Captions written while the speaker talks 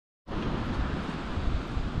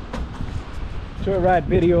Joyride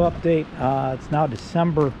video update. It's now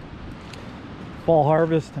December. Fall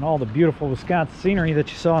harvest and all the beautiful Wisconsin scenery that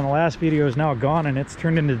you saw in the last video is now gone, and it's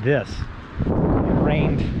turned into this. It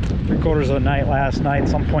rained 3/4 of the night last night, at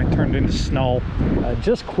some point turned into snow.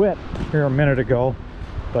 Just quit here a minute ago,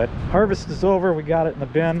 but harvest is over. We got it in the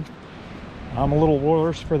bin. I'm a little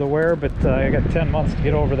worse for the wear, but I got 10 months to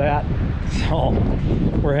get over that, so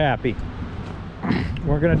we're happy.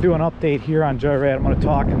 We're going to do an update here on Joyride. I'm going to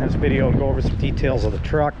talk in this video and go over some details of the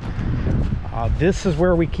truck. This is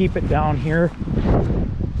where we keep it down here.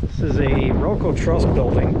 This is a Roco truss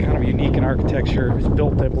building, kind of unique in architecture. It was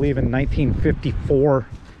built, I believe, in 1954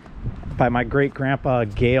 by my great-grandpa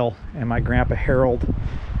Gale and my grandpa Harold.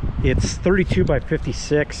 It's 32 by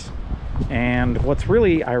 56, and what's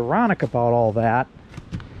really ironic about all that,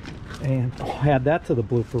 and I'll add that to the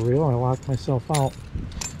blooper reel. I locked myself out.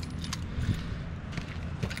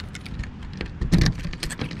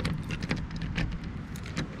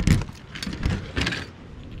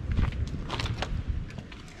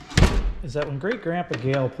 Is that when great-grandpa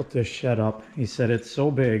Gale put this shed up, he said it's so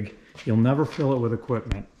big you'll never fill it with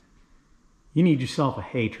equipment. You need yourself a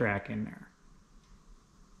hay track in there,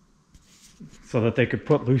 so that they could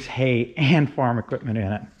put loose hay and farm equipment in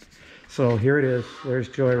it. So here it is. There's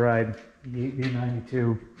Joyride, the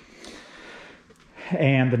 8V92.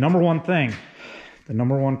 And the number one thing, the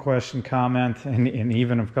number one question, comment, and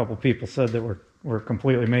even a couple people said that we're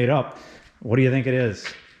completely made up. What do you think it is?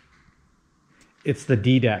 It's the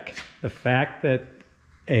Ddec. The fact that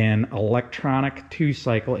an electronic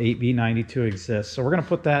 2-cycle 8V92 exists. So we're going to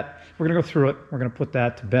put that, we're going to go through it. We're going to put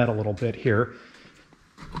that to bed a little bit here.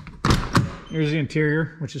 Here's the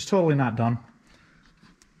interior, which is totally not done.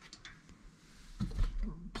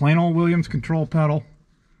 Plain old Williams control pedal.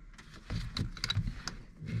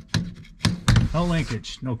 No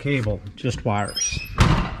linkage, no cable, just wires.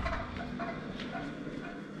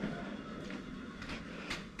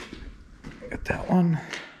 Got that one.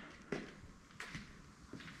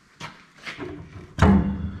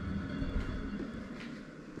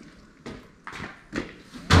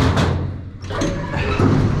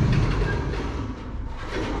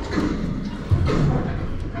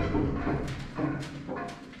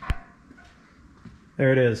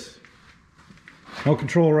 There it is. No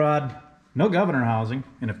control rod, no governor housing,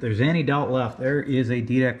 and if there's any doubt left, there is a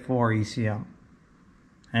Ddec 4 ECM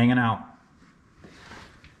hanging out.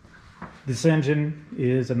 This engine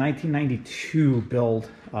is a 1992 build.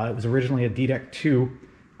 It was originally a Ddec 2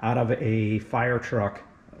 out of a fire truck.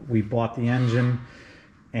 We bought the engine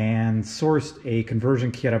and sourced a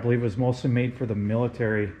conversion kit. I believe it was mostly made for the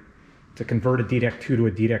military to convert a Ddec 2 to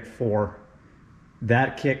a Ddec 4.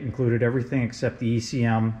 That kit included everything except the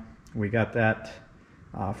ECM. We got that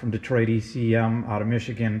from Detroit ECM out of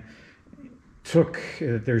Michigan.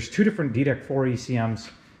 There's two different Ddec 4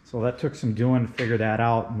 ECMs, so that took some doing to figure that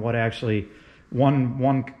out. And what actually,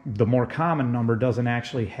 the more common number doesn't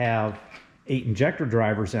actually have 8 injector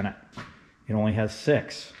drivers in it. It only has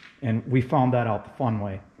 6, and we found that out the fun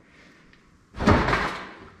way.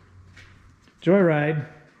 Joyride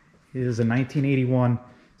is a 1981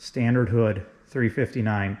 standard hood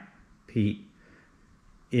 359 Pete.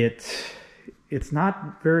 It's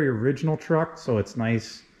not very original truck, so it's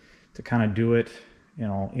nice to kind of do it, you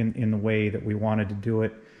know, in the way that we wanted to do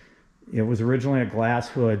it. It was originally a glass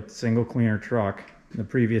hood single cleaner truck. The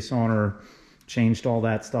previous owner changed all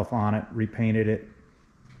that stuff on it, repainted it.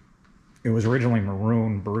 It was originally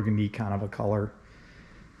maroon, burgundy kind of a color.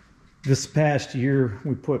 This past year,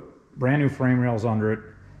 we put brand new frame rails under it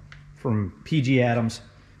from PG Adams.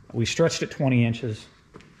 We stretched it 20 inches.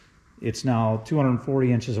 It's now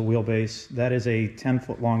 240 inches of wheelbase. That is a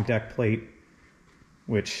 10-foot long deck plate,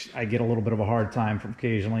 which I get a little bit of a hard time from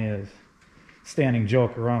occasionally. As standing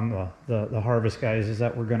joke around the harvest guys is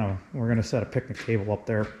that we're gonna set a picnic table up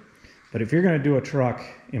there. But if you're gonna do a truck,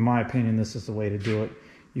 in my opinion, this is the way to do it.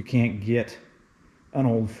 You can't get an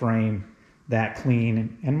old frame that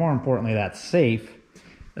clean and more importantly that safe,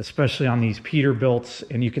 especially on these Peterbilts.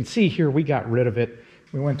 And you can see here we got rid of it.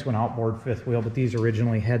 We went to an outboard fifth wheel, but these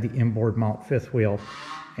originally had the inboard mount fifth wheel,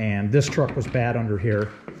 and this truck was bad under here.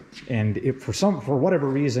 And for whatever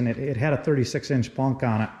reason, it had a 36-inch bunk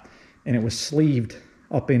on it, and it was sleeved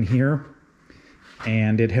up in here,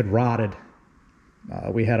 and it had rotted.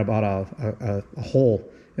 We had about a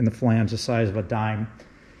hole in the flange the size of a dime.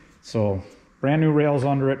 So brand new rails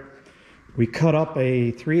under it. We cut up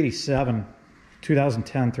a 387,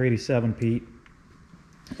 2010 387 Pete,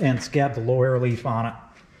 and scabbed the low air leaf on it.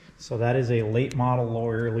 So that is a late model low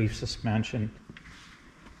air leaf suspension.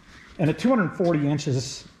 And at 240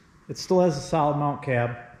 inches, it still has a solid mount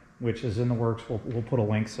cab, which is in the works. We'll put a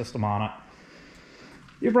link system on it.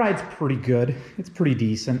 It rides pretty good. It's pretty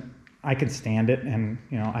decent. I can stand it, and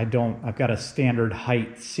you know, I've got a standard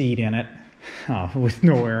height seat in it with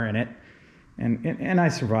no air in it, and I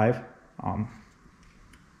survive.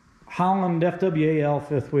 Holland FWAL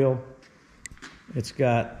fifth wheel. It's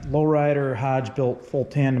got lowrider Hodge built full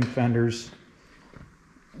tandem fenders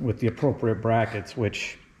with the appropriate brackets,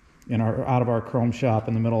 which out of our chrome shop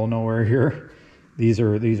in the middle of nowhere here, these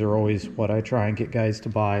are always what I try and get guys to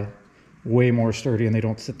buy. Way more sturdy, and they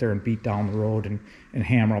don't sit there and beat down the road and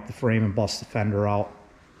hammer up the frame and bust the fender out.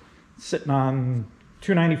 Sitting on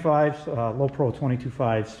 295s, low pro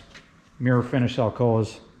 22.5s, mirror finish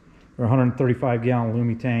Alcoas. They're 135 gallon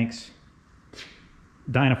Lumi tanks,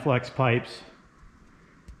 Dynaflex pipes.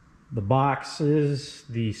 The boxes,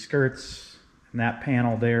 the skirts, and that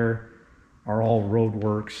panel there are all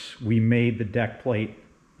Roadworks. We made the deck plate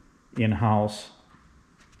in-house.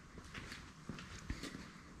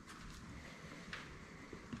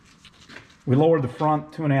 We lowered the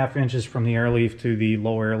front 2.5 inches from the air leaf to the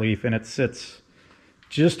low air leaf, and it sits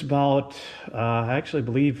just about, I actually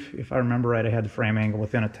believe, if I remember right, I had the frame angle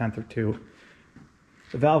within 1/10 or 2.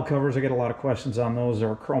 The valve covers, I get a lot of questions on those.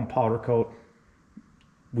 They're a chrome powder coat.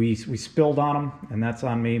 We spilled on them, and that's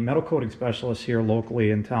on me. Metal coating specialists here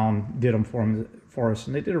locally in town did them for us,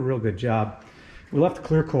 and they did a real good job. We left the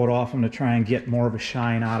clear coat off them to try and get more of a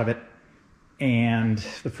shine out of it. And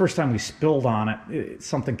the first time we spilled on it,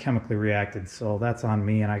 something chemically reacted. So that's on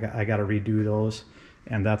me, and I got to redo those.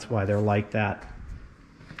 And that's why they're like that.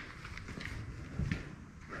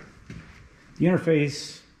 The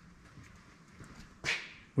interface,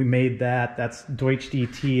 we made that. That's Deutsch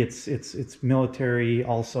DT. It's military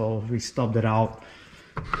also. We stubbed it out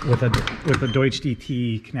with a Deutsch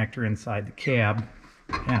DT connector inside the cab.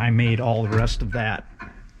 And I made all the rest of that.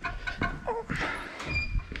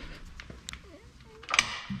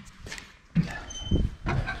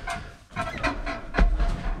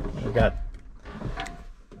 We've got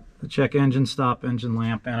the check engine, stop engine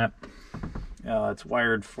lamp in it. It's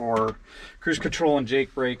wired for cruise control and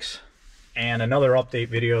Jake brakes. And another update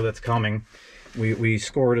video that's coming. We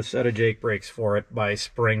scored a set of Jake brakes for it by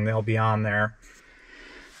spring. They'll be on there.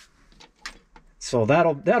 So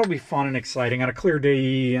that'll be fun and exciting. On a clear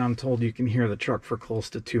day, I'm told you can hear the truck for close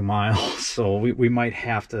to 2 miles. So we might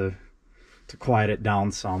have to quiet it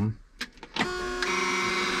down some.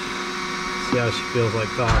 See how she feels like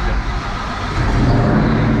talking.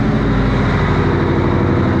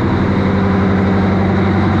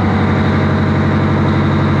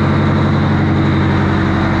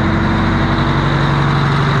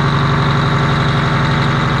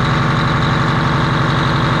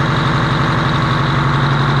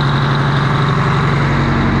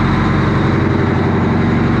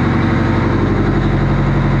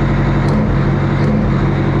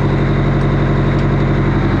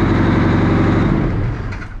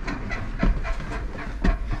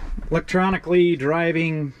 Electronically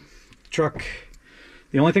driving truck,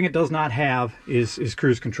 the only thing it does not have is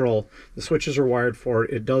cruise control. The switches are wired for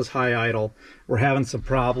it. It does high idle. We're having some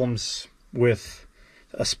problems with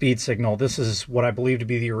a speed signal. This is what I believe to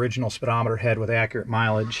be the original speedometer head with accurate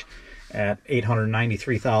mileage at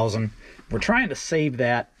 893,000. We're trying to save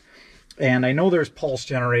that, and I know there's pulse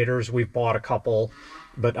generators. We've bought a couple,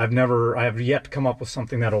 but I have yet to come up with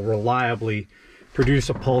something that'll reliably produce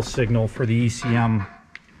a pulse signal for the ECM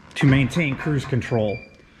to maintain cruise control.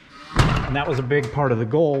 And that was a big part of the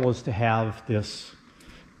goal, was to have this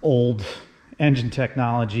old engine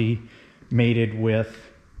technology mated with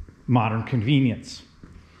modern convenience,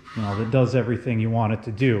 you know, that does everything you want it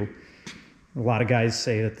to do. A lot of guys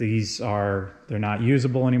say that they're not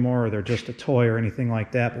usable anymore, or they're just a toy or anything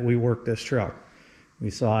like that, but we worked this truck. We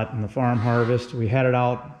saw it in the farm harvest. We had it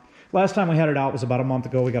out, last time we had it out was about a month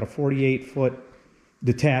ago. We got a 48-foot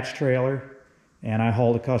detached trailer, and I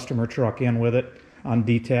hauled a customer truck in with it on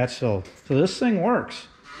detached. So this thing works,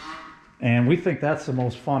 and we think that's the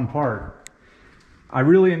most fun part. I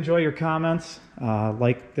really enjoy your comments.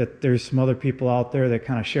 Like that there's some other people out there that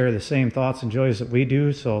kind of share the same thoughts and joys that we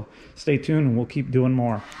do. So stay tuned, and we'll keep doing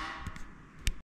more.